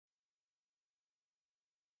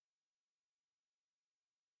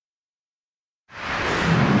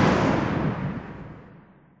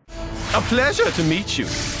A pleasure to meet you.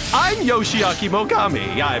 I'm Yoshiaki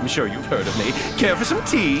Mogami. I'm sure you've heard of me. Care for some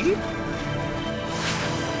tea?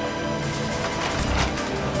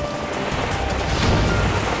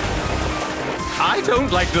 I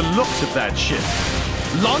don't like the looks of that ship.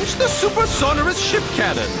 Launch the super sonorous ship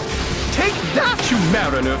cannon. Take that, you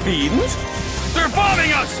mariner fiends! They're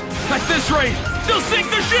bombing us! At this rate, they'll sink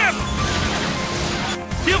the ship!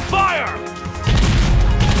 You fire!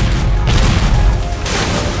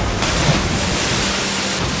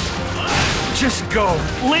 Just go.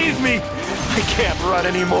 Leave me. I can't run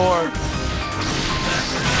anymore.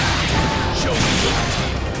 Show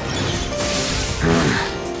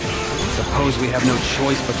Suppose we have no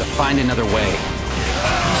choice but to find another way.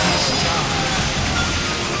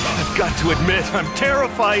 I've got to admit, I'm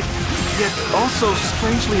terrified, yet also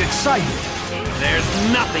strangely excited.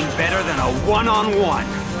 There's nothing better than a one-on-one.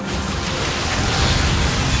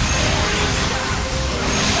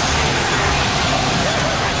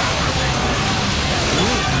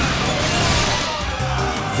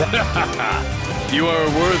 You are a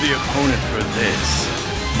worthy opponent for this,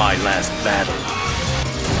 my last battle.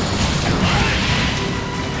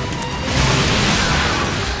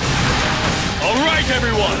 All right,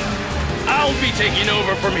 everyone. I'll be taking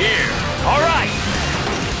over from here. All right.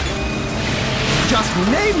 Just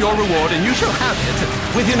name your reward and you shall have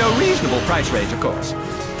it. Within a reasonable price range, of course.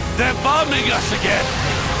 They're bombing us again.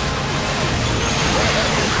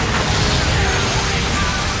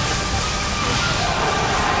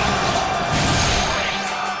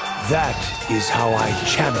 That is how I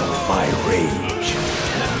channel my rage.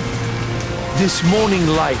 This morning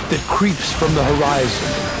light that creeps from the horizon,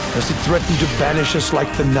 does it threaten to banish us like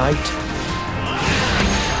the night?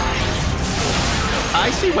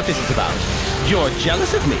 I see what this is about. You're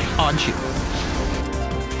jealous of me, aren't you?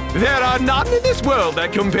 There are none in this world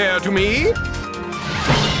that compare to me.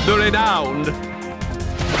 The renowned.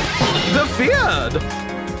 The feared.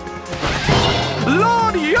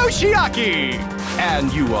 Lord Yoshiaki!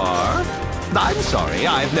 And you are? I'm sorry,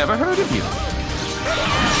 I've never heard of you.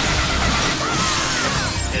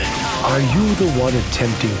 Are you the one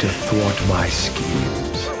attempting to thwart my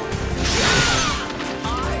schemes?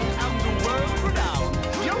 I am the world-renowned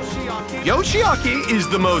Yoshiaki. Yoshiaki is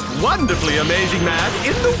the most wonderfully amazing man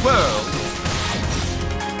in the world.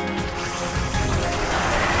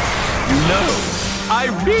 You know,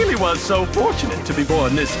 I really was so fortunate to be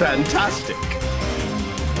born this fantastic.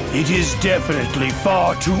 It is definitely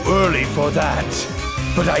far too early for that.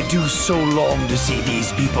 But I do so long to see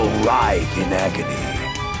these people writhe in agony.